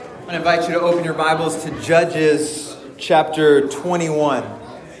I invite you to open your Bibles to Judges chapter 21.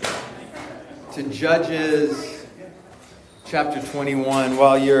 To Judges chapter 21.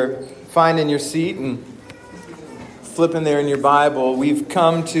 While you're finding your seat and flipping there in your Bible, we've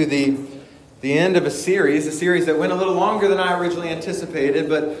come to the end of a series that went a little longer than I originally anticipated,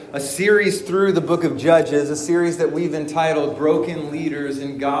 but a series through the book of Judges, a series that we've entitled Broken Leaders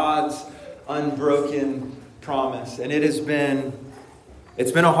in God's Unbroken Promise. And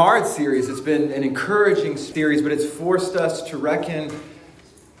it's been a hard series. It's been an encouraging series, but it's forced us to reckon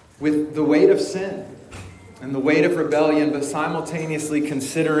with the weight of sin and the weight of rebellion, but simultaneously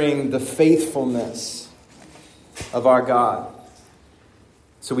considering the faithfulness of our God.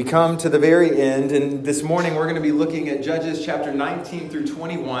 So we come to the very end, and this morning we're going to be looking at Judges chapter 19 through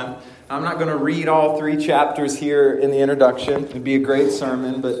 21. I'm not going to read all three chapters here in the introduction. It'd be a great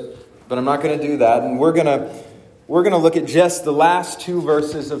sermon, but I'm not going to do that. And we're going to look at just the last two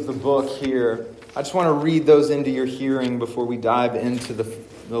verses of the book here. I just want to read those into your hearing before we dive into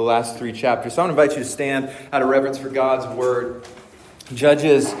the last three chapters. So I want to invite you to stand out of reverence for God's word.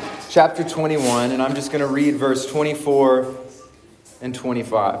 Judges chapter 21, and I'm just going to read verse 24 and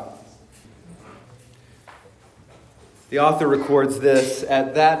 25. The author records this: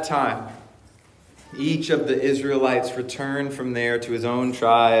 "At that time, each of the Israelites returned from there to his own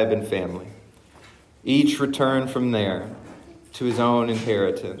tribe and family. Each returned from there to his own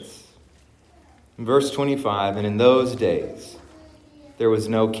inheritance." In verse 25, "And in those days there was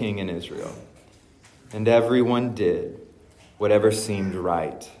no king in Israel, and everyone did whatever seemed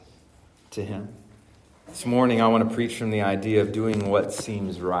right to him." This morning I want to preach from the idea of doing what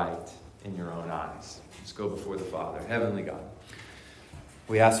seems right in your own eyes. Let's go before the Father. Heavenly God,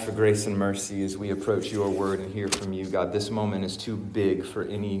 we ask for grace and mercy as we approach your word and hear from you. God, this moment is too big for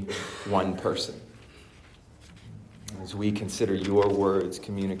any one person. As we consider your words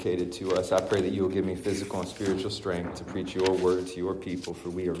communicated to us, I pray that you will give me physical and spiritual strength to preach your word to your people, for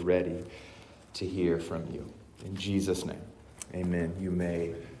we are ready to hear from you. In Jesus' name, amen. You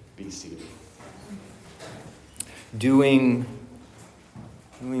may be seated. Doing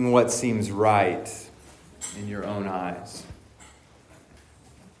what seems right in your own eyes.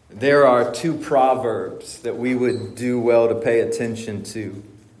 There are two proverbs that we would do well to pay attention to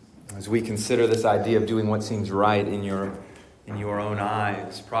as we consider this idea of doing what seems right in your own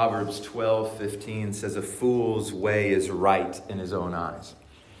eyes. Proverbs 12:15 says, "A fool's way is right in his own eyes,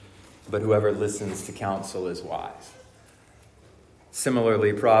 but whoever listens to counsel is wise."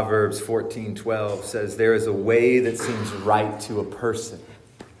 Similarly, Proverbs 14:12 says, "There is a way that seems right to a person,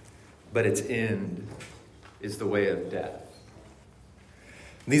 but its end is the way of death."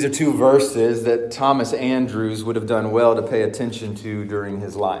 These are two verses that Thomas Andrews would have done well to pay attention to during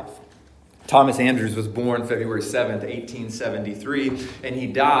his life. Thomas Andrews was born February 7th, 1873, and he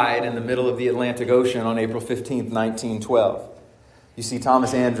died in the middle of the Atlantic Ocean on April 15th, 1912. You see,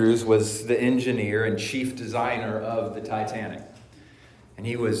 Thomas Andrews was the engineer and chief designer of the Titanic. And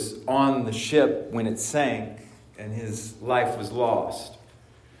he was on the ship when it sank, and his life was lost.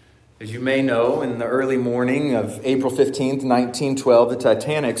 As you may know, in the early morning of April 15th, 1912, the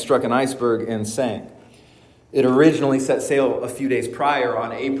Titanic struck an iceberg and sank. It originally set sail a few days prior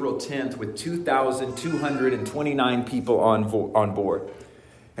on April 10th with 2,229 people on board.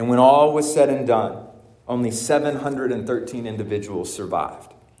 And when all was said and done, only 713 individuals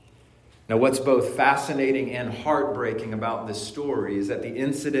survived. Now, what's both fascinating and heartbreaking about this story is that the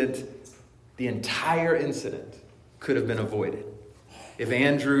entire incident, could have been avoided if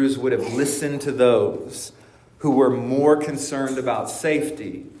Andrews would have listened to those who were more concerned about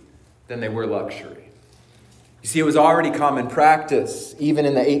safety than they were luxury. You see, it was already common practice, even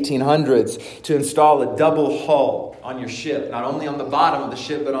in the 1800s, to install a double hull on your ship, not only on the bottom of the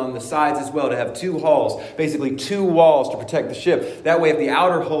ship, but on the sides as well, to have two hulls, basically two walls to protect the ship. That way, if the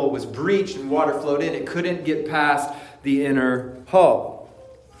outer hull was breached and water flowed in, it couldn't get past the inner hull.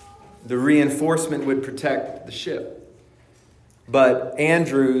 The reinforcement would protect the ship. But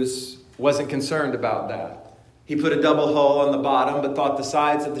Andrews wasn't concerned about that. He put a double hull on the bottom, but thought the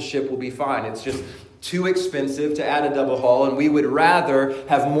sides of the ship will be fine. It's just too expensive to add a double hull, and we would rather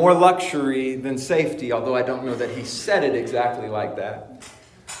have more luxury than safety, although I don't know that he said it exactly like that.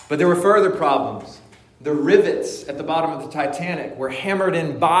 But there were further problems. The rivets at the bottom of the Titanic were hammered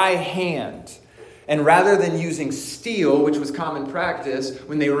in by hand, and rather than using steel, which was common practice,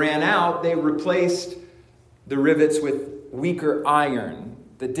 when they ran out, they replaced the rivets with weaker iron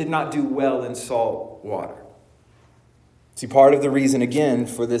that did not do well in salt water. See, part of the reason, again,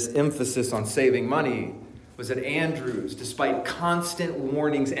 for this emphasis on saving money was that Andrews, despite constant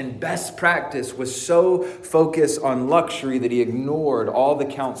warnings and best practice, was so focused on luxury that he ignored all the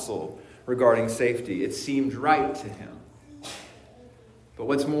counsel regarding safety. It seemed right to him. But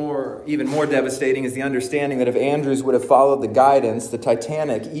what's even more devastating is the understanding that if Andrews would have followed the guidance, the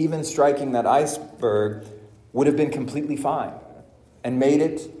Titanic, even striking that iceberg, would have been completely fine and made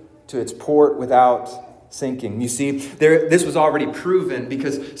it to its port without sinking. You see, this was already proven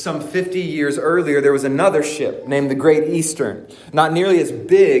because some 50 years earlier, there was another ship named the Great Eastern, not nearly as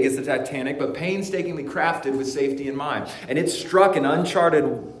big as the Titanic, but painstakingly crafted with safety in mind. And it struck an uncharted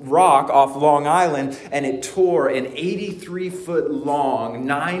rock off Long Island, and it tore an 83-foot long,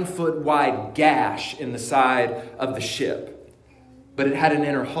 9-foot wide gash in the side of the ship. But it had an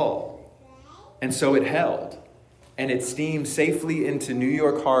inner hull, and so it held. And it steamed safely into New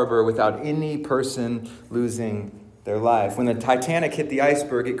York Harbor without any person losing their life. When the Titanic hit the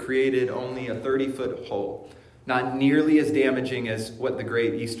iceberg, it created only a 30-foot hole, not nearly as damaging as what the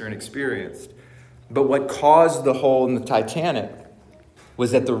Great Eastern experienced. But what caused the hole in the Titanic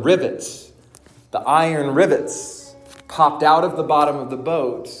was that the rivets, the iron rivets, popped out of the bottom of the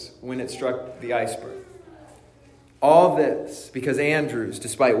boat when it struck the iceberg. All this because Andrews,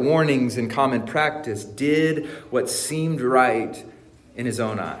 despite warnings and common practice, did what seemed right in his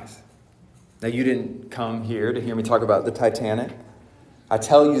own eyes. Now, you didn't come here to hear me talk about the Titanic. I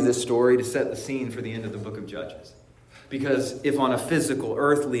tell you this story to set the scene for the end of the book of Judges. Because if on a physical,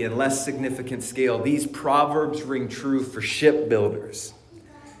 earthly, and less significant scale, these proverbs ring true for shipbuilders,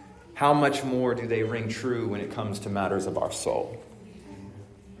 how much more do they ring true when it comes to matters of our soul?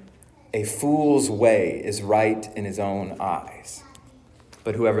 A fool's way is right in his own eyes,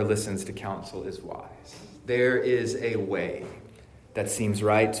 but whoever listens to counsel is wise. There is a way that seems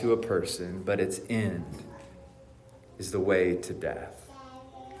right to a person, but its end is the way to death.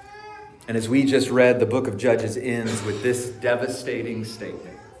 And as we just read, the book of Judges ends with this devastating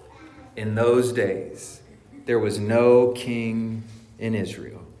statement. In those days, there was no king in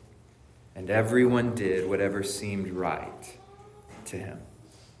Israel, and everyone did whatever seemed right to him.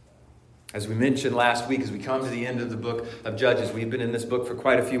 As we mentioned last week, as we come to the end of the book of Judges, we've been in this book for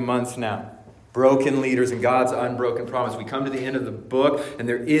quite a few months now. Broken leaders and God's unbroken promise. We come to the end of the book, and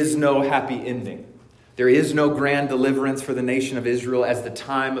there is no happy ending. There is no grand deliverance for the nation of Israel as the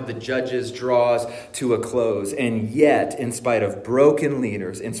time of the judges draws to a close. And yet, in spite of broken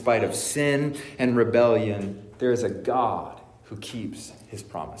leaders, in spite of sin and rebellion, there is a God who keeps his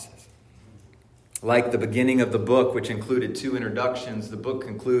promises. Like the beginning of the book, which included 2 introductions, the book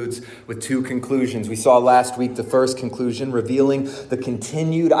concludes with 2 conclusions. We saw last week the first conclusion, revealing the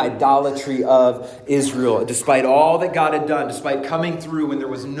continued idolatry of Israel. Despite all that God had done, despite coming through when there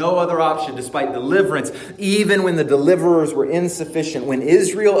was no other option, despite deliverance, even when the deliverers were insufficient, when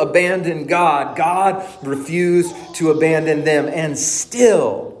Israel abandoned God, God refused to abandon them. And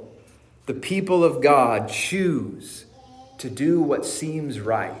still, the people of God choose to do what seems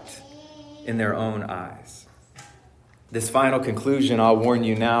right in their own eyes. This final conclusion, I'll warn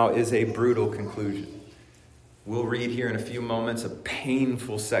you now, is a brutal conclusion. We'll read here in a few moments a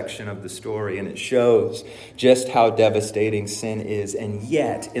painful section of the story, and it shows just how devastating sin is. And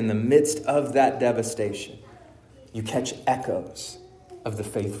yet, in the midst of that devastation, you catch echoes of the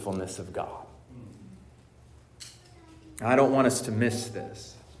faithfulness of God. I don't want us to miss this.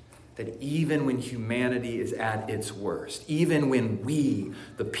 That even when humanity is at its worst, even when we,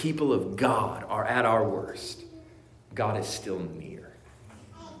 the people of God, are at our worst, God is still near.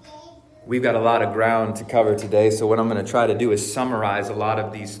 We've got a lot of ground to cover today, so what I'm going to try to do is summarize a lot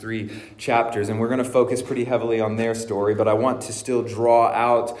of these 3 chapters, and we're going to focus pretty heavily on their story, but I want to still draw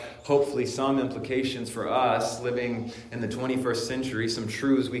out, hopefully, some implications for us living in the 21st century, some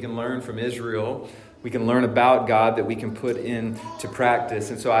truths we can learn from Israel. We can learn about God that we can put into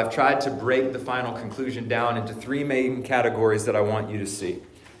practice. And so I've tried to break the final conclusion down into 3 main categories that I want you to see.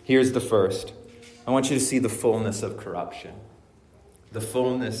 Here's the first. I want you to see the fullness of corruption. The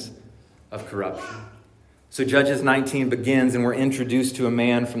fullness of corruption. So Judges 19 begins, and we're introduced to a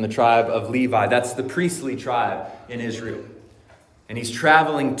man from the tribe of Levi. That's the priestly tribe in Israel. And he's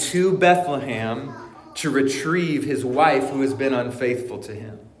traveling to Bethlehem to retrieve his wife who has been unfaithful to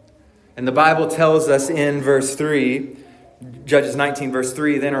him. And the Bible tells us in verse 3, Judges 19 verse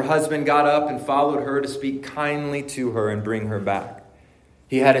 3, then her husband got up and followed her to speak kindly to her and bring her back.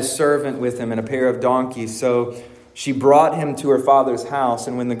 He had his servant with him and a pair of donkeys, so she brought him to her father's house.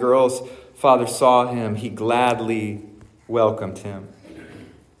 And when the girl's father saw him, he gladly welcomed him.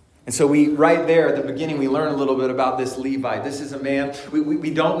 And And so right there at the beginning, we learn a little bit about this Levite. This is a man,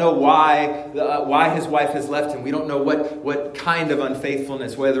 we don't know why his wife has left him. We don't know what kind of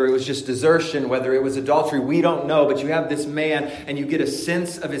unfaithfulness, whether it was just desertion, whether it was adultery. We don't know, but you have this man and you get a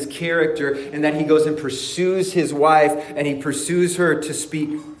sense of his character and that he goes and pursues his wife and he pursues her to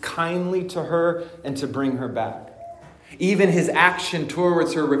speak kindly to her and to bring her back. Even his action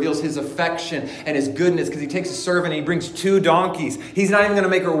towards her reveals his affection and his goodness because he takes a servant and he brings 2 donkeys. He's not even going to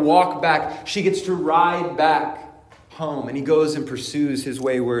make her walk back. She gets to ride back home and he goes and pursues his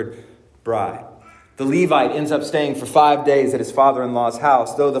wayward bride. The Levite ends up staying for 5 days at his father-in-law's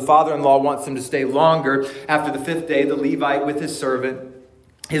house. Though the father-in-law wants him to stay longer, after the 5th day, the Levite with his servant,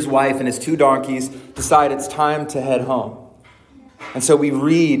 his wife, and his 2 donkeys decide it's time to head home. And so we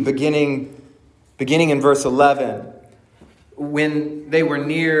read beginning in verse 11, when they were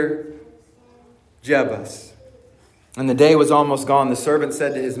near Jebus, and the day was almost gone, the servant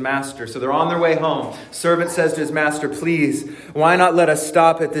said to his master, so they're on their way home. Servant says to his master, please, why not let us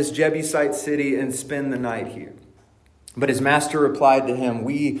stop at this Jebusite city and spend the night here? But his master replied to him,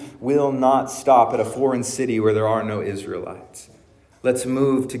 we will not stop at a foreign city where there are no Israelites. Let's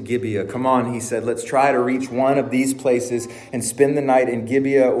move to Gibeah. Come on, he said, let's try to reach one of these places and spend the night in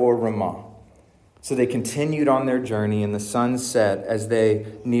Gibeah or Ramah. So they continued on their journey, and the sun set as they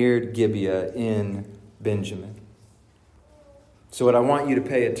neared Gibeah in Benjamin. So what I want you to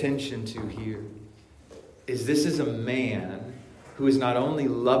pay attention to here is this is a man who is not only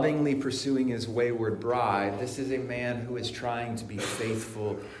lovingly pursuing his wayward bride, this is a man who is trying to be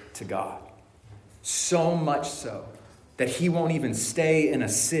faithful to God. So much so that he won't even stay in a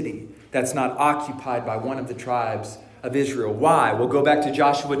city that's not occupied by one of the tribes of Israel. Why? We'll go back to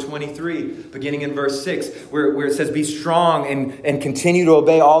Joshua 23, beginning in verse 6, where it says, be strong and continue to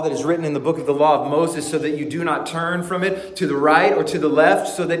obey all that is written in the book of the law of Moses, so that you do not turn from it to the right or to the left,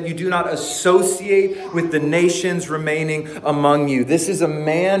 so that you do not associate with the nations remaining among you. This is a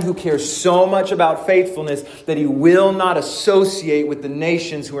man who cares so much about faithfulness that he will not associate with the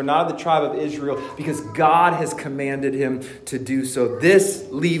nations who are not of the tribe of Israel, because God has commanded him to do so. This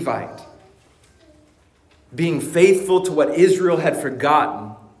Levite, being faithful to what Israel had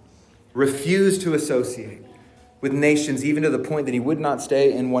forgotten, refused to associate with nations, even to the point that he would not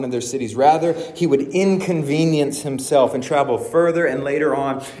stay in one of their cities. Rather, he would inconvenience himself and travel further and later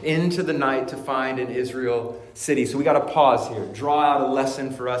on into the night to find an Israel city. So we got to pause here, draw out a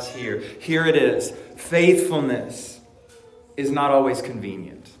lesson for us here. Here it is. Faithfulness is not always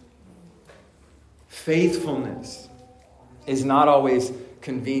convenient. Faithfulness is not always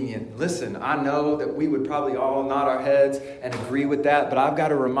convenient. Listen, I know that we would probably all nod our heads and agree with that, but I've got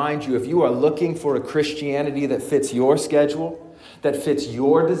to remind you, if you are looking for a Christianity that fits your schedule, that fits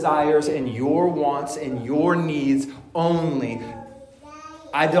your desires and your wants and your needs only,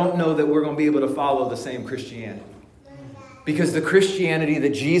 I don't know that we're going to be able to follow the same Christianity. Because the Christianity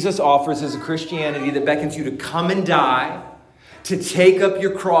that Jesus offers is a Christianity that beckons you to come and die, to take up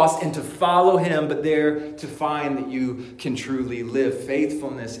your cross and to follow him, but there to find that you can truly live.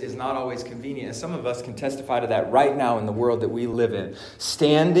 Faithfulness is not always convenient. And some of us can testify to that right now in the world that we live in.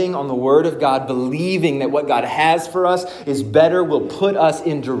 Standing on the word of God, believing that what God has for us is better, will put us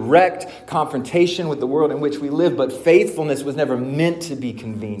in direct confrontation with the world in which we live. But faithfulness was never meant to be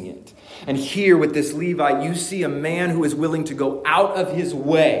convenient. And here with this Levite, you see a man who is willing to go out of his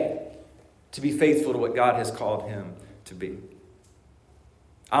way to be faithful to what God has called him to be.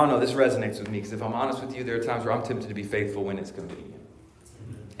 I don't know, this resonates with me, because if I'm honest with you, there are times where I'm tempted to be faithful when it's convenient.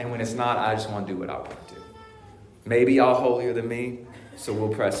 And when it's not, I just want to do what I want to do. Maybe y'all holier than me, so we'll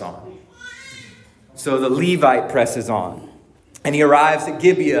press on. So the Levite presses on, and he arrives at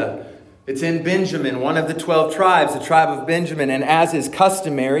Gibeah. It's in Benjamin, one of the 12 tribes, the tribe of Benjamin. And as is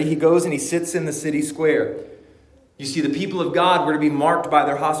customary, he goes and he sits in the city square. You see, the people of God were to be marked by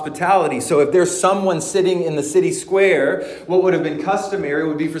their hospitality. So if there's someone sitting in the city square, what would have been customary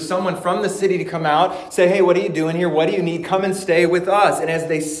would be for someone from the city to come out, say, hey, what are you doing here? What do you need? Come and stay with us. And as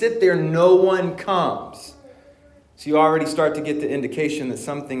they sit there, no one comes. So you already start to get the indication that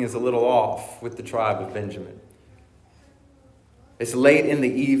something is a little off with the tribe of Benjamin. It's late in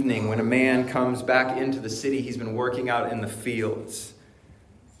the evening when a man comes back into the city. He's been working out in the fields.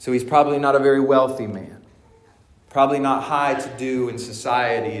 So he's probably not a very wealthy man. Probably not high to do in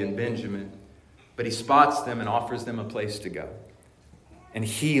society in Benjamin, but he spots them and offers them a place to go. And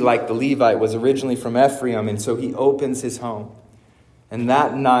he, like the Levite, was originally from Ephraim, and so he opens his home. And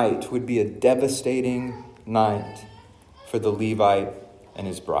that night would be a devastating night for the Levite and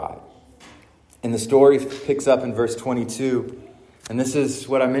his bride. And the story picks up in verse 22, and this is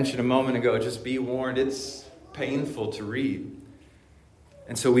what I mentioned a moment ago. Just be warned, it's painful to read.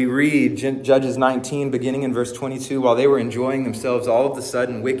 And so we read Judges 19, beginning in verse 22, while they were enjoying themselves, all of a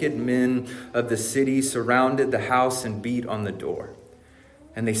sudden, wicked men of the city surrounded the house and beat on the door.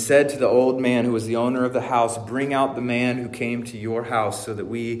 And they said to the old man who was the owner of the house, "Bring out the man who came to your house so that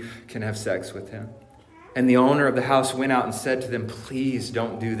we can have sex with him." And the owner of the house went out and said to them, "Please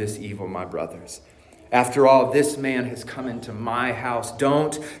don't do this evil, my brothers. After all, this man has come into my house.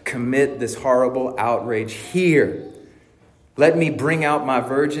 Don't commit this horrible outrage here. Let me bring out my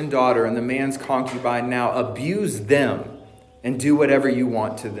virgin daughter and the man's concubine now. Abuse them and do whatever you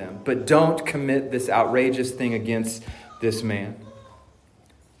want to them. But don't commit this outrageous thing against this man."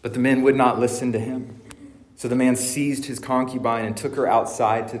 But the men would not listen to him. So the man seized his concubine and took her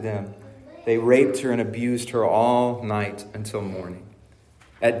outside to them. They raped her and abused her all night until morning.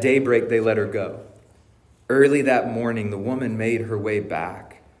 At daybreak, they let her go. Early that morning, the woman made her way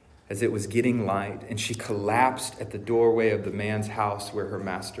back as it was getting light, and she collapsed at the doorway of the man's house where her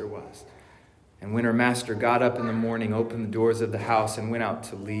master was. And when her master got up in the morning, opened the doors of the house, and went out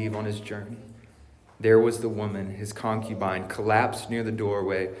to leave on his journey, there was the woman, his concubine, collapsed near the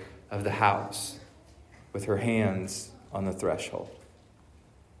doorway of the house with her hands on the threshold.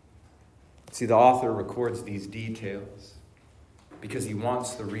 See, the author records these details because he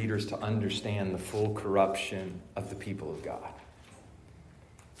wants the readers to understand the full corruption of the people of God.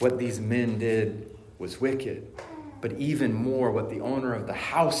 What these men did was wicked, but even more, what the owner of the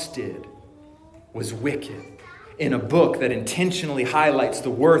house did was wicked. In a book that intentionally highlights the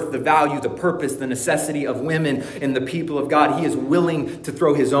worth, the value, the purpose, the necessity of women in the people of God, he is willing to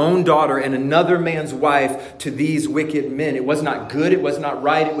throw his own daughter and another man's wife to these wicked men. It was not good, it was not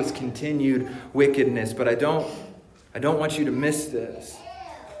right, it was continued wickedness. But I don't want you to miss this.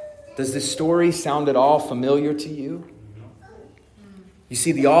 Does this story sound at all familiar to you? You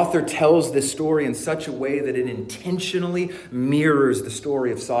see, the author tells this story in such a way that it intentionally mirrors the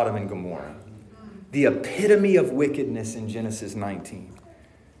story of Sodom and Gomorrah. The epitome of wickedness in Genesis 19.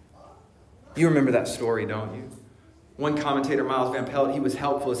 You remember that story, don't you? One commentator, Miles Van Pelt, he was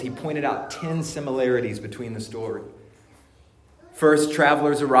helpful as he pointed out 10 similarities between the story. First,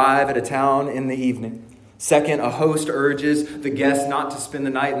 travelers arrive at a town in the evening. Second, a host urges the guests not to spend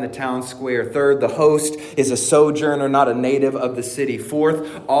the night in the town square. Third, the host is a sojourner, not a native of the city. Fourth,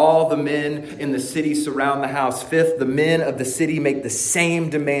 all the men in the city surround the house. Fifth, the men of the city make the same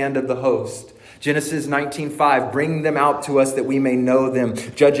demand of the host. Genesis 19:5, bring them out to us that we may know them.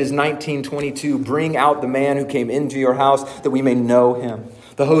 Judges 19:22, bring out the man who came into your house that we may know him.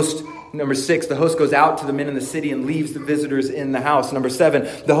 The host, number 6, the host goes out to the men in the city and leaves the visitors in the house. Number 7,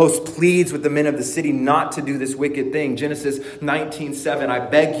 the host pleads with the men of the city not to do this wicked thing. Genesis 19:7, I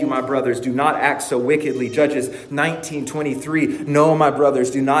beg you, my brothers, do not act so wickedly. Judges 19:23, no, my brothers,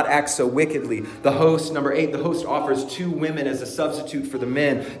 do not act so wickedly. The host, number 8, the host offers 2 women as a substitute for the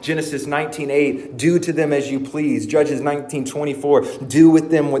men. Genesis 19:8, do to them as you please. Judges 19:24, do with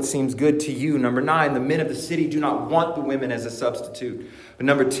them what seems good to you. Number 9, the men of the city do not want the women as a substitute. But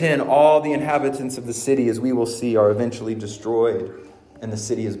number 10, all the inhabitants of the city, as we will see, are eventually destroyed, and the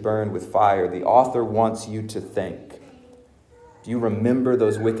city is burned with fire. The author wants you to think. Do you remember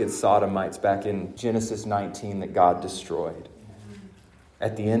those wicked Sodomites back in Genesis 19 that God destroyed?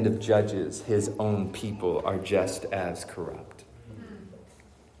 At the end of Judges, his own people are just as corrupt.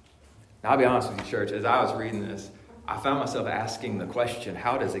 Now, I'll be honest with you, church, as I was reading this, I found myself asking the question,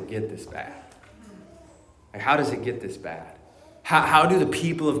 how does it get this bad? Like, how does it get this bad? How do the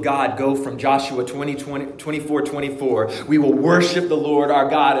people of God go from Joshua 24:24, we will worship the Lord our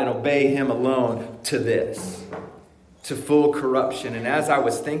God and obey him alone, to this, to full corruption? And as I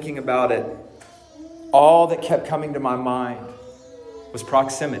was thinking about it, all that kept coming to my mind was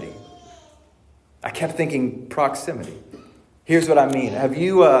proximity. I kept thinking proximity. Here's what I mean. Have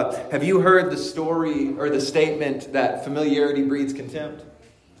you heard the story or the statement that familiarity breeds contempt?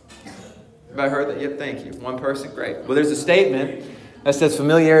 Everybody heard that? Yep, thank you. One person, great. Well, there's a statement that says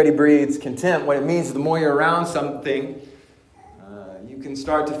familiarity breeds contempt. What it means is the more you're around something, you can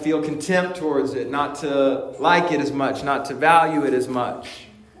start to feel contempt towards it, not to like it as much, not to value it as much.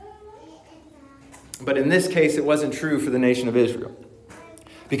 But in this case, it wasn't true for the nation of Israel.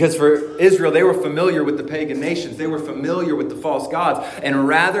 Because for Israel, they were familiar with the pagan nations. They were familiar with the false gods. And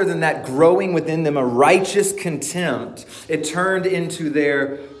rather than that growing within them a righteous contempt, it turned into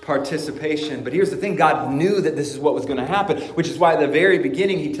their participation. But here's the thing. God knew that this is what was going to happen, which is why at the very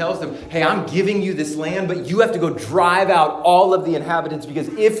beginning he tells them, hey, I'm giving you this land, but you have to go drive out all of the inhabitants, because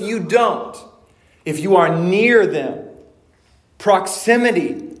if you don't, if you are near them,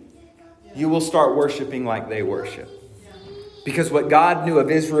 proximity, you will start worshiping like they worship. Because what God knew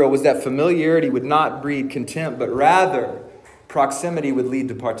of Israel was that familiarity would not breed contempt, but rather proximity would lead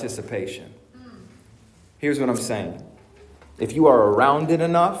to participation. Here's what I'm saying. If you are around it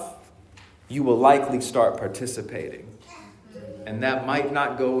enough, you will likely start participating. And that might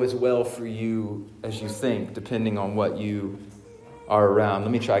not go as well for you as you think, depending on what you are around.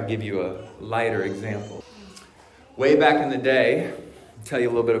 Let me try to give you a lighter example. Way back in the day, I'll tell you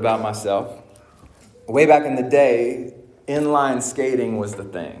a little bit about myself. Way back in the day, inline skating was the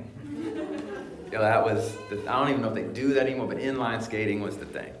thing. I don't even know if they do that anymore, but inline skating was the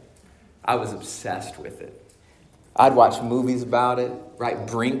thing. I was obsessed with it. I'd watch movies about it, right?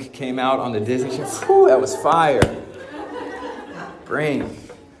 Brink came out on the Disney Channel. Whew, that was fire. Brink.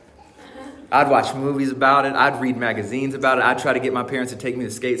 I'd watch movies about it. I'd read magazines about it. I'd try to get my parents to take me to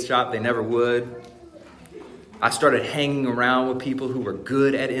the skate shop. They never would. I started hanging around with people who were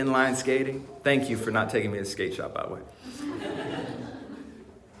good at inline skating. Thank you for not taking me to the skate shop, by the way.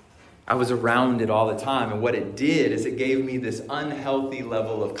 I was around it all the time, and what it did is it gave me this unhealthy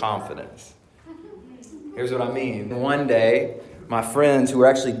level of confidence. Here's what I mean. One day, my friends who were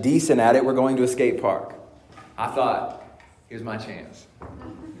actually decent at it were going to a skate park. I thought, here's my chance.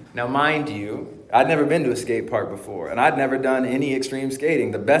 Now, mind you, I'd never been to a skate park before, and I'd never done any extreme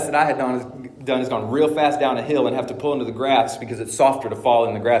skating. The best that I had done is gone real fast down a hill and have to pull into the grass because it's softer to fall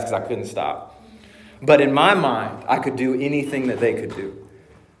in the grass because I couldn't stop. But in my mind, I could do anything that they could do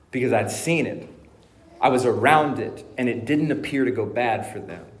because I'd seen it. I was around it, and it didn't appear to go bad for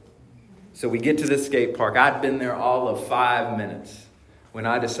them. So we get to this skate park. I'd been there all of 5 minutes when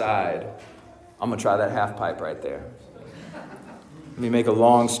I decide I'm going to try that half pipe right there. Let me make a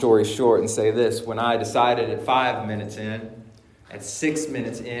long story short and say this. When I decided at 5 minutes in, at 6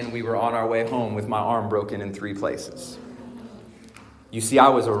 minutes in, we were on our way home with my arm broken in 3 places. You see, I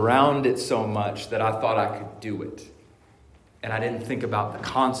was around it so much that I thought I could do it. And I didn't think about the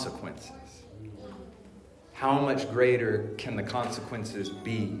consequences. How much greater can the consequences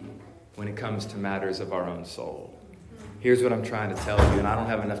be when it comes to matters of our own soul? Here's what I'm trying to tell you, and I don't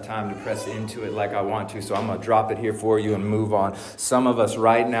have enough time to press into it like I want to, so I'm going to drop it here for you and move on. Some of us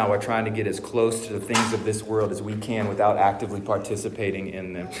right now are trying to get as close to the things of this world as we can without actively participating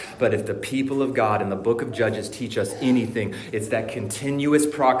in them. But if the people of God in the book of Judges teach us anything, it's that continuous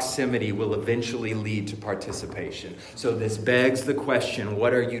proximity will eventually lead to participation. So this begs the question,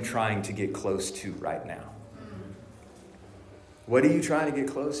 what are you trying to get close to right now? What are you trying to get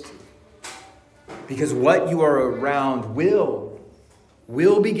close to? Because what you are around will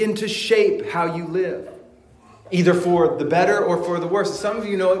begin to shape how you live, either for the better or for the worse. Some of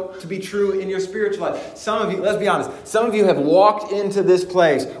you know it to be true in your spiritual life. Some of you, let's be honest, some of you have walked into this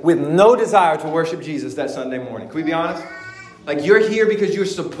place with no desire to worship Jesus that Sunday morning. Can we be honest? Like you're here because you're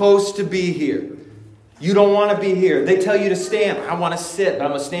supposed to be here. You don't want to be here. They tell you to stand. I want to sit, but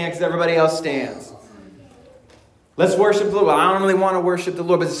I'm going to stand because everybody else stands. Let's worship the Lord. Well, I don't really want to worship the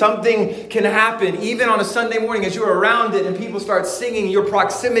Lord, but something can happen even on a Sunday morning as you're around it and people start singing. Your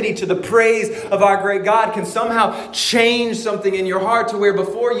proximity to the praise of our great God can somehow change something in your heart to where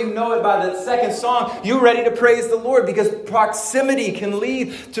before you know it, by the second song, you're ready to praise the Lord because proximity can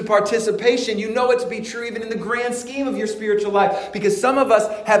lead to participation. You know it to be true even in the grand scheme of your spiritual life, because some of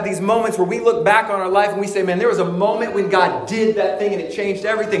us have these moments where we look back on our life and we say, man, there was a moment when God did that thing and it changed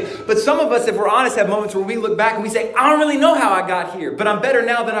everything. But some of us, if we're honest, have moments where we look back and we say, I don't really know how I got here, but I'm better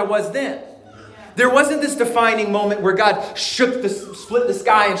now than I was then. There wasn't this defining moment where God split the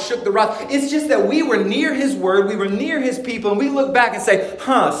sky and shook the rock. It's just that we were near His Word, we were near His people, and we look back and say,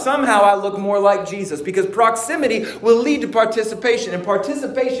 somehow I look more like Jesus, because proximity will lead to participation, and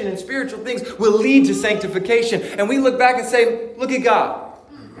participation in spiritual things will lead to sanctification. And we look back and say, look at God.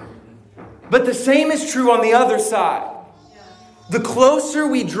 But the same is true on the other side. The closer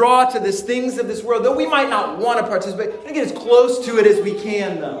we draw to the things of this world, though we might not want to participate, we get as close to it as we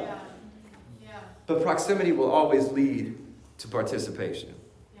can, though. But proximity will always lead to participation.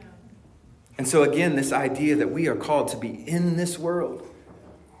 And so again, this idea that we are called to be in this world,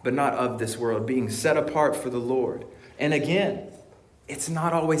 but not of this world, being set apart for the Lord. And again, it's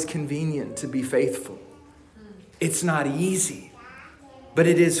not always convenient to be faithful. It's not easy. But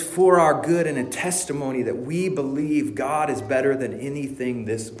it is for our good and a testimony that we believe God is better than anything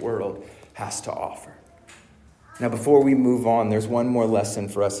this world has to offer. Now, before we move on, there's one more lesson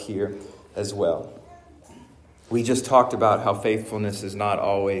for us here as well. We just talked about how faithfulness is not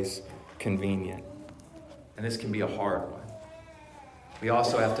always convenient. And this can be a hard one. We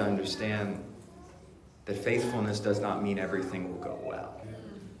also have to understand that faithfulness does not mean everything will go well.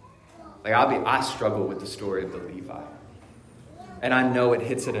 I struggle with the story of the Levite. And I know it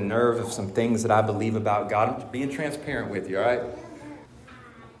hits at a nerve of some things that I believe about God. I'm being transparent with you, all right?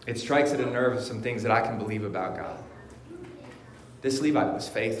 It strikes at a nerve of some things that I can believe about God. This Levite was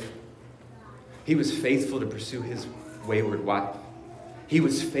faithful. He was faithful to pursue his wayward wife. He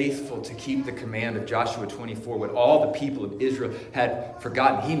was faithful to keep the command of Joshua 24, what all the people of Israel had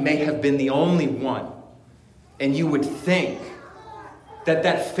forgotten. He may have been the only one. And you would think that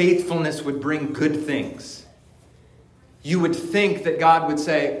that faithfulness would bring good things. You would think that God would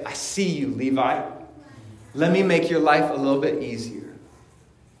say, I see you, Levi. Let me make your life a little bit easier.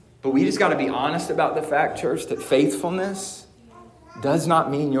 But we just got to be honest about the fact, church, that faithfulness does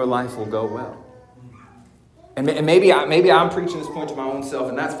not mean your life will go well. And maybe I'm preaching this point to my own self,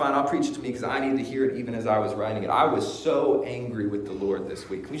 and that's fine. I'll preach it to me because I need to hear it even as I was writing it. I was so angry with the Lord this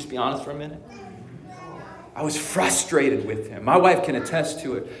week. Can we just be honest for a minute? I was frustrated with him. My wife can attest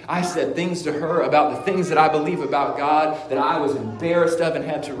to it. I said things to her about the things that I believe about God that I was embarrassed of and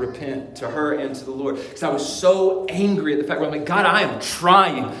had to repent to her and to the Lord. Because I was so angry at the fact where I'm like, God, I am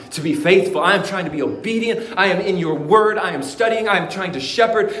trying to be faithful. I am trying to be obedient. I am in your word. I am studying. I am trying to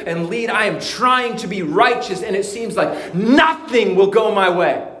shepherd and lead. I am trying to be righteous. And it seems like nothing will go my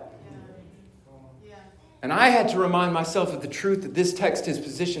way. And I had to remind myself of the truth that this text is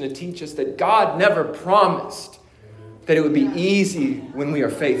positioned to teach us that God never promised that it would be easy when we are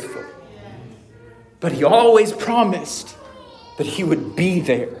faithful. But he always promised that he would be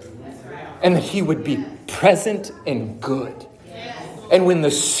there and that he would be present and good. And when the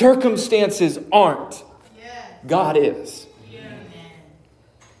circumstances aren't, God is.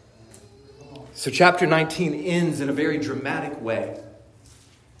 So chapter 19 ends in a very dramatic way.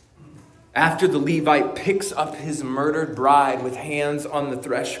 After the Levite picks up his murdered bride with hands on the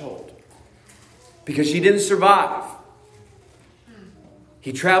threshold because she didn't survive,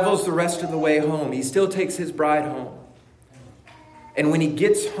 he travels the rest of the way home. He still takes his bride home. And when he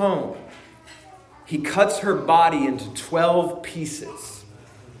gets home, he cuts her body into 12 pieces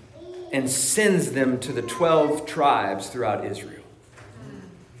and sends them to the 12 tribes throughout Israel.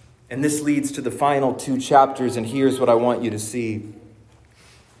 And this leads to the final 2 chapters, and here's what I want you to see.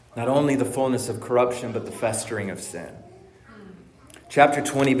 Not only the fullness of corruption, but the festering of sin. Chapter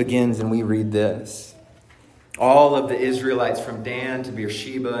 20 begins and we read this. All of the Israelites from Dan to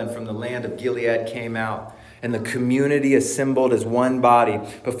Beersheba and from the land of Gilead came out, and the community assembled as one body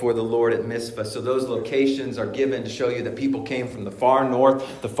before the Lord at Mizpah. So those locations are given to show you that people came from the far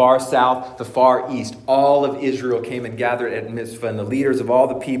north, the far south, the far east. All of Israel came and gathered at Mizpah. And the leaders of all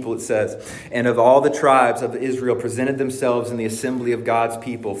the people, it says, and of all the tribes of Israel presented themselves in the assembly of God's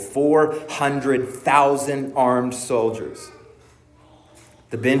people, 400,000 armed soldiers.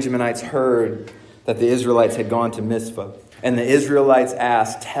 The Benjaminites heard that the Israelites had gone to Mizpah. And the Israelites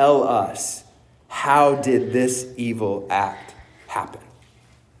asked, tell us, how did this evil act happen?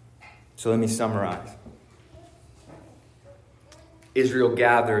 So let me summarize. Israel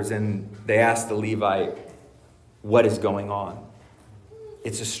gathers and they ask the Levite, what is going on?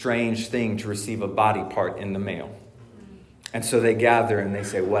 It's a strange thing to receive a body part in the mail. And so they gather and they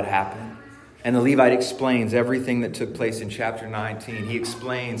say, what happened? And the Levite explains everything that took place in chapter 19. He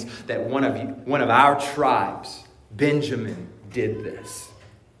explains that one of our tribes, Benjamin, did this.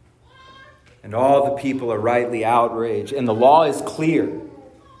 And all the people are rightly outraged. And the law is clear.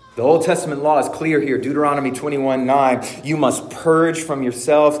 The Old Testament law is clear here. Deuteronomy 21:9. You must purge from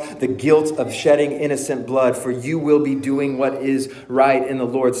yourself the guilt of shedding innocent blood, for you will be doing what is right in the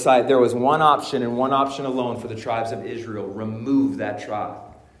Lord's sight. There was one option and one option alone for the tribes of Israel. Remove that tribe.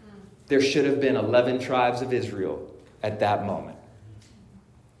 There should have been 11 tribes of Israel at that moment.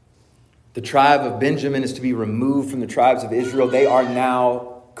 The tribe of Benjamin is to be removed from the tribes of Israel. They are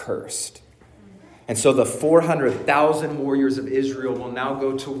now cursed. And so the 400,000 warriors of Israel will now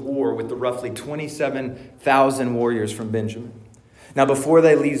go to war with the roughly 27,000 warriors from Benjamin. Now, before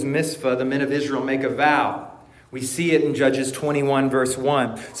they leave Mizpah, the men of Israel make a vow. We see it in Judges 21, verse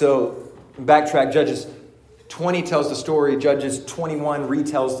 1. So, backtrack, Judges 20 tells the story. Judges 21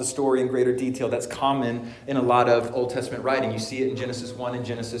 retells the story in greater detail. That's common in a lot of Old Testament writing. You see it in Genesis 1 and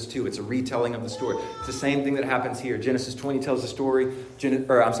Genesis 2. It's a retelling of the story. It's the same thing that happens here. Genesis 20 tells the story.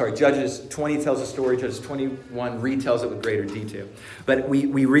 Judges 20 tells the story. Judges 21 retells it with greater detail. But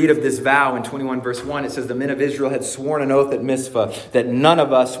we read of this vow in 21 verse 1. It says, the men of Israel had sworn an oath at Mizpah that none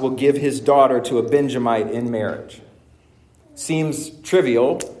of us will give his daughter to a Benjamite in marriage. Seems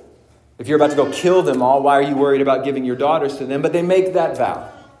trivial. If you're about to go kill them all, why are you worried about giving your daughters to them? But they make that vow.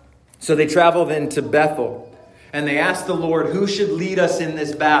 So they travel then to Bethel. And they ask the Lord, who should lead us in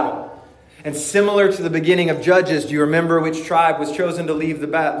this battle? And similar to the beginning of Judges, do you remember which tribe was chosen to lead the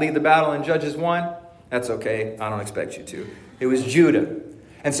battle in Judges 1? That's okay. I don't expect you to. It was Judah.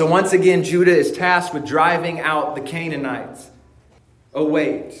 And so once again, Judah is tasked with driving out the Canaanites. Oh,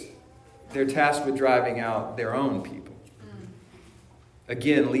 wait. They're tasked with driving out their own people.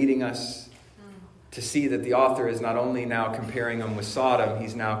 Again, leading us to see that the author is not only now comparing them with Sodom,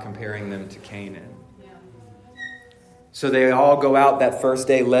 he's now comparing them to Canaan. So they all go out that first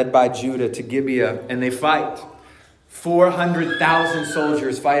day, led by Judah, to Gibeah, and they fight. 400,000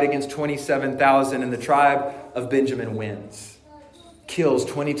 soldiers fight against 27,000, and the tribe of Benjamin wins. Kills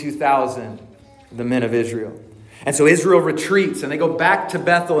 22,000 of the men of Israel. And so Israel retreats, and they go back to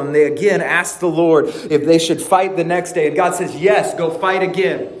Bethel, and they again ask the Lord if they should fight the next day. And God says, yes, go fight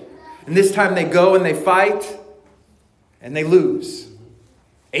again. And this time they go and they fight, and they lose.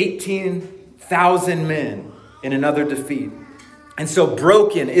 18,000 men in another defeat. And so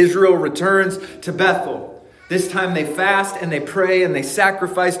broken, Israel returns to Bethel. This time they fast and they pray and they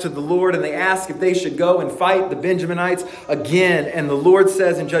sacrifice to the Lord, and they ask if they should go and fight the Benjaminites again. And the Lord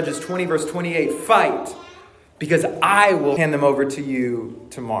says in Judges 20 verse 28, fight, because I will hand them over to you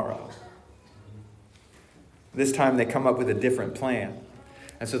tomorrow. This time they come up with a different plan.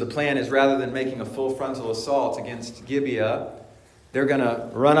 And so the plan is, rather than making a full frontal assault against Gibeah, they're going to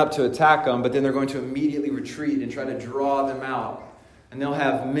run up to attack them, but then they're going to immediately retreat and try to draw them out. And they'll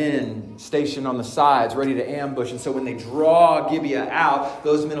have men stationed on the sides ready to ambush. And so when they draw Gibeah out,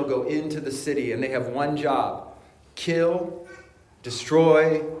 those men will go into the city, and they have one job: kill,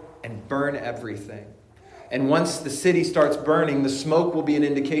 destroy, and burn everything. And once the city starts burning, the smoke will be an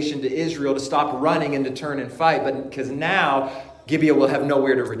indication to Israel to stop running and to turn and fight. But because now Gibeah will have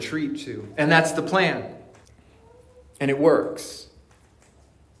nowhere to retreat to. And that's the plan. And it works.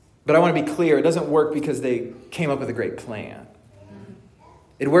 But I want to be clear, it doesn't work because they came up with a great plan.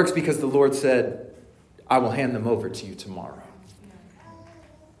 It works because the Lord said, I will hand them over to you tomorrow.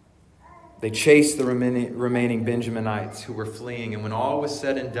 They chased the remaining Benjaminites who were fleeing. And when all was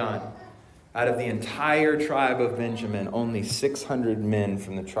said and done, out of the entire tribe of Benjamin, only 600 men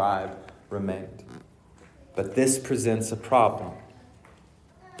from the tribe remained. But this presents a problem,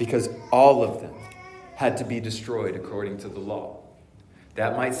 because all of them had to be destroyed according to the law.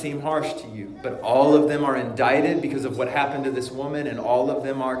 That might seem harsh to you, but all of them are indicted because of what happened to this woman, and all of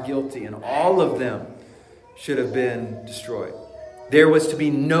them are guilty, and all of them should have been destroyed. There was to be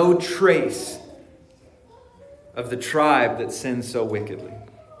no trace of the tribe that sinned so wickedly.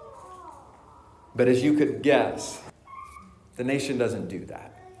 But as you could guess, the nation doesn't do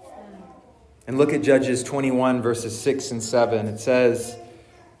that. And look at Judges 21, verses 6 and 7. It says,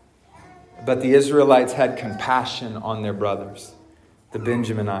 but the Israelites had compassion on their brothers, the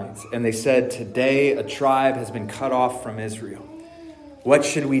Benjaminites. And they said, today a tribe has been cut off from Israel. What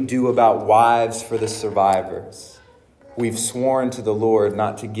should we do about wives for the survivors? We've sworn to the Lord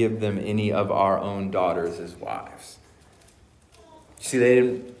not to give them any of our own daughters as wives. You see, they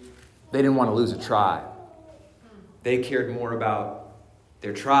didn't want to lose a tribe. They cared more about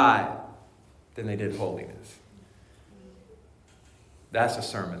their tribe than they did holiness. That's a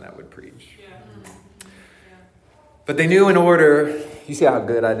sermon that would preach. But they knew in order, you see how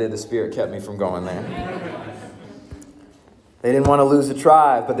good I did? The Spirit kept me from going there. They didn't want to lose a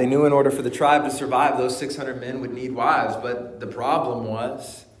tribe, but they knew in order for the tribe to survive, those 600 men would need wives. But the problem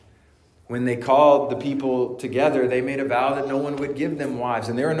was, when they called the people together, they made a vow that no one would give them wives.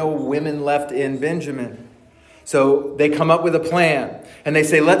 And there are no women left in Benjamin. So they come up with a plan. And they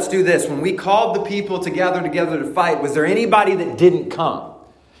say, let's do this. When we called the people to gather together to fight, was there anybody that didn't come?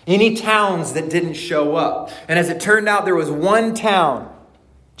 Any towns that didn't show up? And as it turned out, there was one town,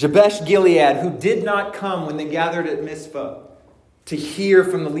 Jabesh Gilead, who did not come when they gathered at Mizpah to hear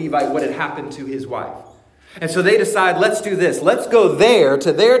from the Levite what had happened to his wife. And so they decide, let's do this. Let's go there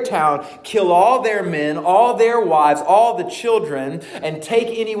to their town, kill all their men, all their wives, all the children, and take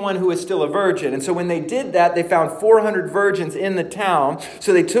anyone who is still a virgin. And so when they did that, they found 400 virgins in the town.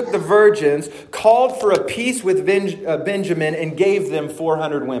 So they took the virgins, called for a peace with Benjamin, and gave them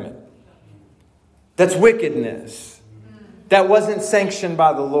 400 women. That's wickedness. That wasn't sanctioned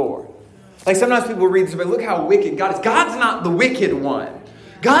by the Lord. Like sometimes people read this, but look how wicked God is. God's not the wicked one.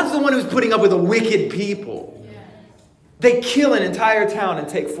 God's the one who's putting up with a wicked people. They kill an entire town and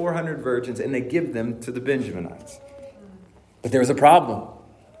take 400 virgins and they give them to the Benjaminites. But there was a problem.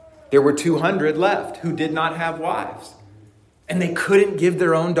 There were 200 left who did not have wives. And they couldn't give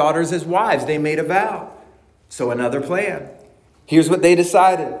their own daughters as wives. They made a vow. So another plan. Here's what they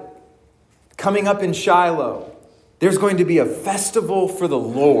decided. Coming up in Shiloh, there's going to be a festival for the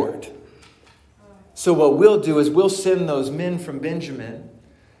Lord. So what we'll do is we'll send those men from Benjamin.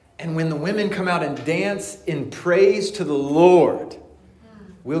 And when the women come out and dance in praise to the Lord,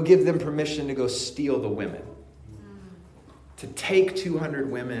 we'll give them permission to go steal the women. To take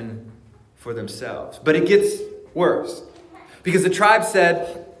 200 women for themselves. But it gets worse. Because the tribe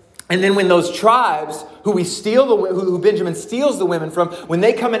said, And then when those tribes who Benjamin steals the women from, when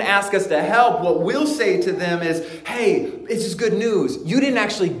they come and ask us to help, what we'll say to them is, hey, this is good news. You didn't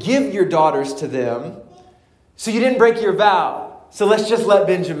actually give your daughters to them, so you didn't break your vow. So let's just let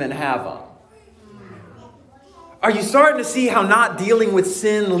Benjamin have them. Are you starting to see how not dealing with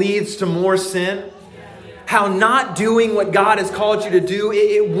sin leads to more sin? How not doing what God has called you to do,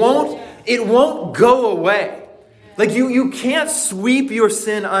 it won't go away. Like you can't sweep your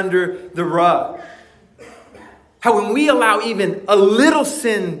sin under the rug. How when we allow even a little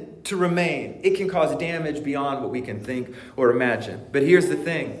sin to remain, it can cause damage beyond what we can think or imagine. But here's the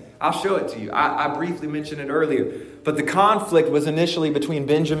thing. I'll show it to you. I briefly mentioned it earlier. But the conflict was initially between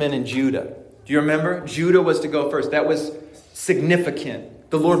Benjamin and Judah. Do you remember? Judah was to go first. That was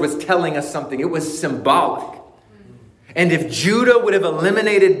significant. The Lord was telling us something. It was symbolic. And if Judah would have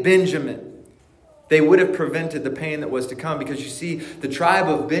eliminated Benjamin, they would have prevented the pain that was to come. Because you see, the tribe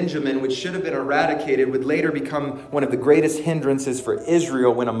of Benjamin, which should have been eradicated, would later become one of the greatest hindrances for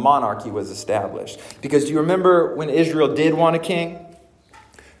Israel when a monarchy was established. Because do you remember when Israel did want a king?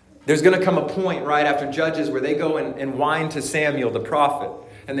 There's going to come a point right after Judges where they go and whine to Samuel, the prophet.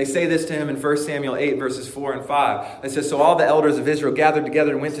 And they say this to him in 1 Samuel 8, verses 4 and 5. It says, so all the elders of Israel gathered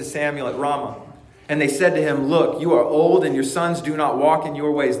together and went to Samuel at Ramah. And they said to him, look, you are old and your sons do not walk in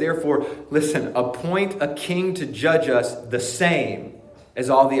your ways. Therefore, listen, appoint a king to judge us the same as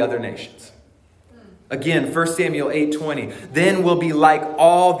all the other nations. Again, 1 Samuel 8:20. Then we'll be like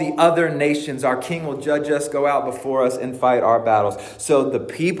all the other nations. Our king will judge us, go out before us, and fight our battles. So the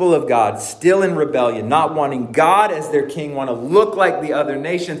people of God, still in rebellion, not wanting God as their king, want to look like the other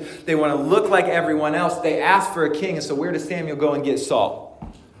nations. They want to look like everyone else. They ask for a king. And so where does Samuel go and get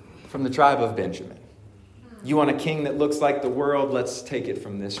Saul? From the tribe of Benjamin. You want a king that looks like the world? Let's take it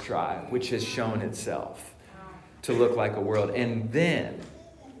from this tribe, which has shown itself to look like a world. And then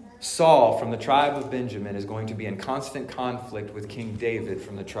Saul from the tribe of Benjamin is going to be in constant conflict with King David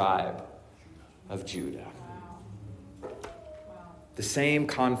from the tribe of Judah. The same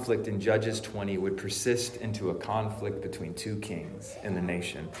conflict in Judges 20 would persist into a conflict between two kings in the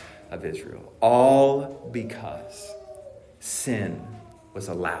nation of Israel. All because sin was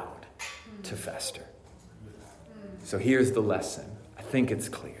allowed to fester. So here's the lesson. I think it's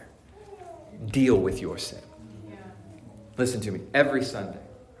clear. Deal with your sin. Listen to me. Every Sunday,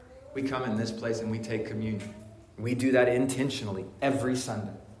 we come in this place and we take communion. We do that intentionally every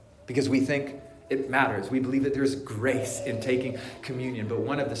Sunday because we think it matters. We believe that there's grace in taking communion. But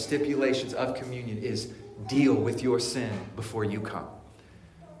one of the stipulations of communion is deal with your sin before you come.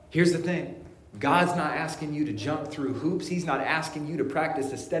 Here's the thing. God's not asking you to jump through hoops. He's not asking you to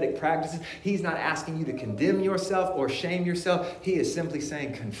practice aesthetic practices. He's not asking you to condemn yourself or shame yourself. He is simply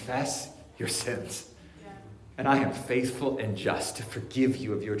saying, confess your sins. And I am faithful and just to forgive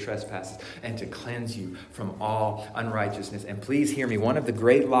you of your trespasses and to cleanse you from all unrighteousness. And please hear me. One of the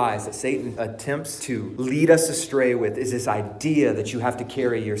great lies that Satan attempts to lead us astray with is this idea that you have to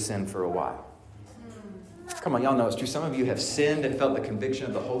carry your sin for a while. Come on, y'all know it's true. Some of you have sinned and felt the conviction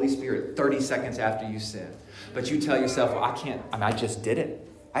of the Holy Spirit 30 seconds after you sin. But you tell yourself, well, I just did it.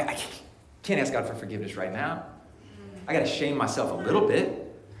 I can't ask God for forgiveness right now. I got to shame myself a little bit.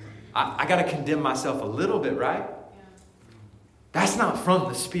 I got to condemn myself a little bit, right? That's not from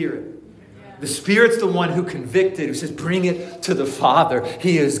the Spirit. The Spirit's the one who convicted, who says, bring it to the Father.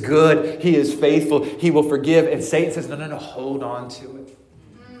 He is good. He is faithful. He will forgive. And Satan says, no, hold on to it.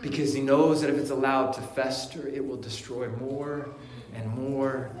 Because he knows that if it's allowed to fester, it will destroy more and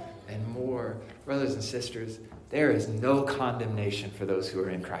more and more. Brothers and sisters, there is no condemnation for those who are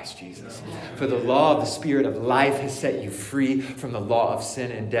in Christ Jesus. For the law of the Spirit of life has set you free from the law of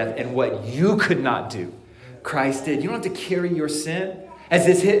sin and death. And what you could not do, Christ did. You don't have to carry your sin as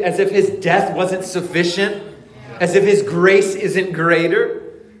if his death wasn't sufficient, as if his grace isn't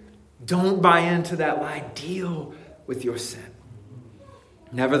greater. Don't buy into that lie. Deal with your sin.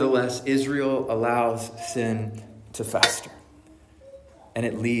 Nevertheless, Israel allows sin to fester, and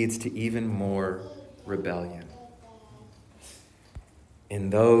it leads to even more rebellion. In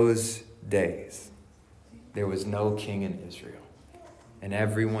those days, there was no king in Israel, and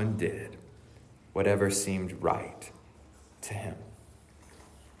everyone did whatever seemed right to him.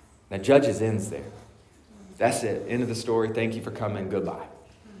 Now, Judges ends there. That's it. End of the story. Thank you for coming. Goodbye.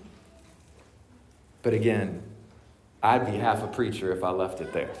 But again, I'd be half a preacher if I left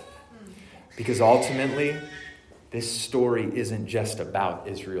it there. Because ultimately, this story isn't just about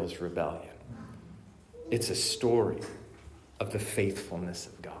Israel's rebellion. It's a story of the faithfulness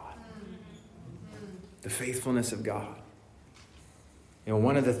of God. The faithfulness of God. You know,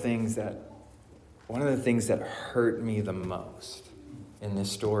 one of the things that hurt me the most in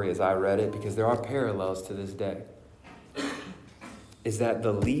this story as I read it, because there are parallels to this day, is that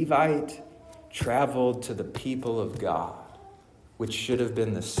the Levite traveled to the people of God, which should have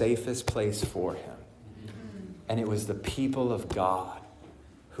been the safest place for him. And it was the people of God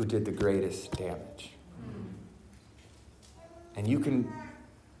who did the greatest damage. And you can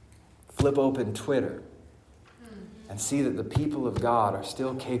flip open Twitter and see that the people of God are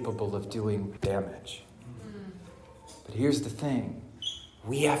still capable of doing damage. But here's the thing.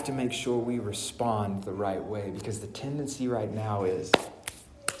 We have to make sure we respond the right way, because the tendency right now is,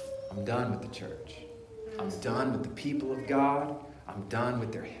 I'm done with the church. I'm done with the people of God. I'm done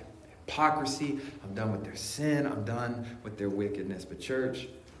with their hypocrisy. I'm done with their sin. I'm done with their wickedness. But church,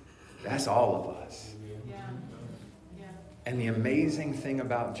 that's all of us. And the amazing thing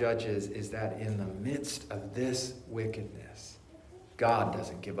about Judges is that in the midst of this wickedness, God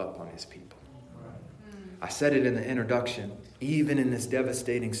doesn't give up on his people. I said it in the introduction. Even in this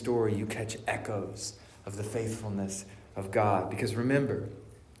devastating story, you catch echoes of the faithfulness of God. Because remember,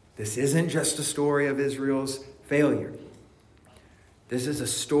 this isn't just a story of Israel's failure. This is a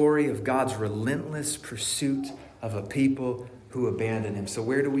story of God's relentless pursuit of a people who abandon him. So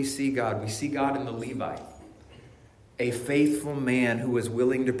where do we see God? We see God in the Levite, a faithful man who was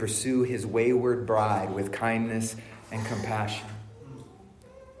willing to pursue his wayward bride with kindness and compassion.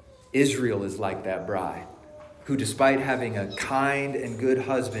 Israel is like that bride, who despite having a kind and good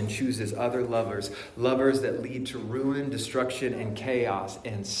husband chooses other lovers that lead to ruin, destruction, and chaos,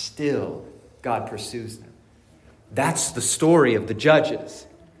 and still God pursues them. That's the story of the Judges.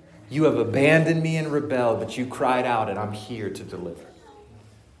 You have abandoned me and rebelled, but you cried out, and I'm here to deliver.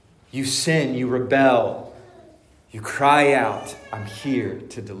 You sin, you rebel, you cry out, I'm here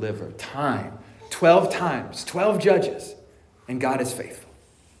to deliver. 12 times, 12 judges, and God is faithful.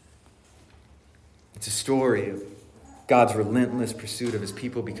 It's a story of God's relentless pursuit of his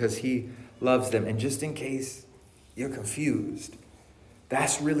people because he loves them. And just in case you're confused,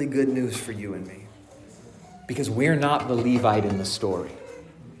 that's really good news for you and me. Because we're not the Levite in the story.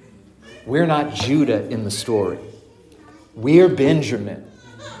 We're not Judah in the story. We're Benjamin.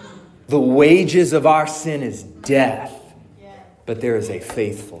 The wages of our sin is death, but there is a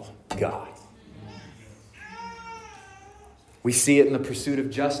faithful God. We see it in the pursuit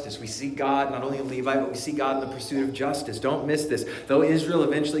of justice. We see God, not only in Levi, but we see God in the pursuit of justice. Don't miss this. Though Israel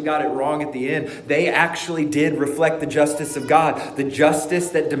eventually got it wrong at the end, they actually did reflect the justice of God. The justice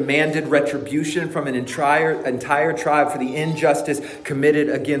that demanded retribution from an entire tribe for the injustice committed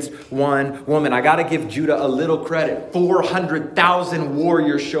against one woman. I got to give Judah a little credit. 400,000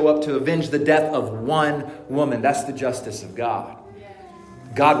 warriors show up to avenge the death of one woman. That's the justice of God.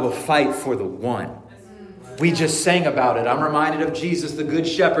 God will fight for the one. We just sang about it. I'm reminded of Jesus, the good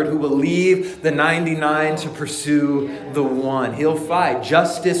shepherd, who will leave the 99 to pursue the one. He'll fight.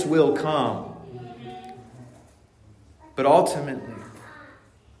 Justice will come. But ultimately,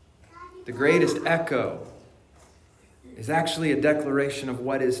 the greatest echo is actually a declaration of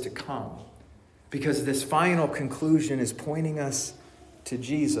what is to come. Because this final conclusion is pointing us to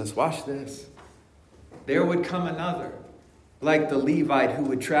Jesus. Watch this. There would come another, like the Levite who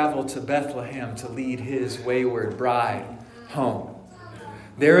would travel to Bethlehem to lead his wayward bride home.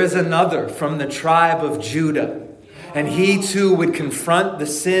 There is another from the tribe of Judah, and he too would confront the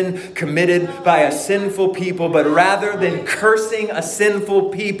sin committed by a sinful people, but rather than cursing a sinful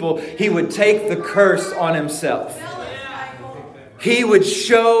people, he would take the curse on himself. He would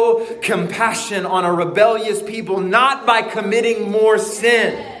show compassion on a rebellious people, not by committing more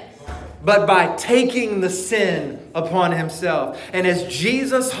sin, but by taking the sin upon himself. And as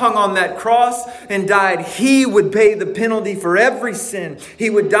Jesus hung on that cross and died, he would pay the penalty for every sin.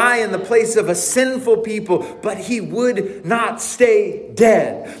 He would die in the place of a sinful people, but he would not stay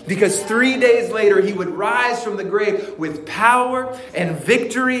dead. Because 3 days later, he would rise from the grave with power and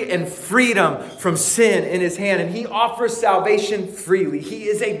victory and freedom from sin in his hand. And he offers salvation freely. He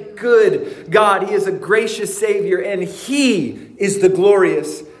is a good God. He is a gracious Savior, and he is the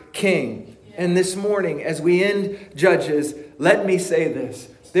glorious King. And this morning, as we end Judges, let me say this.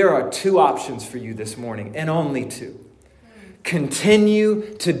 There are two options for you this morning, and only two.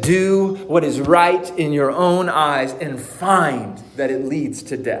 Continue to do what is right in your own eyes and find that it leads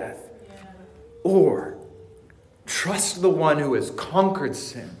to death. Or trust the one who has conquered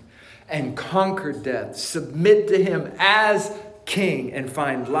sin and conquered death. Submit to him as King and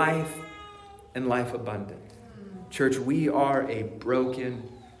find life and life abundant. Church, we are a broken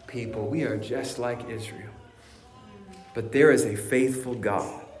people. We are just like Israel. But there is a faithful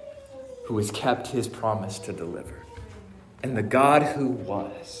God who has kept his promise to deliver. And the God who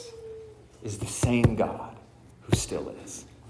was is the same God who still is.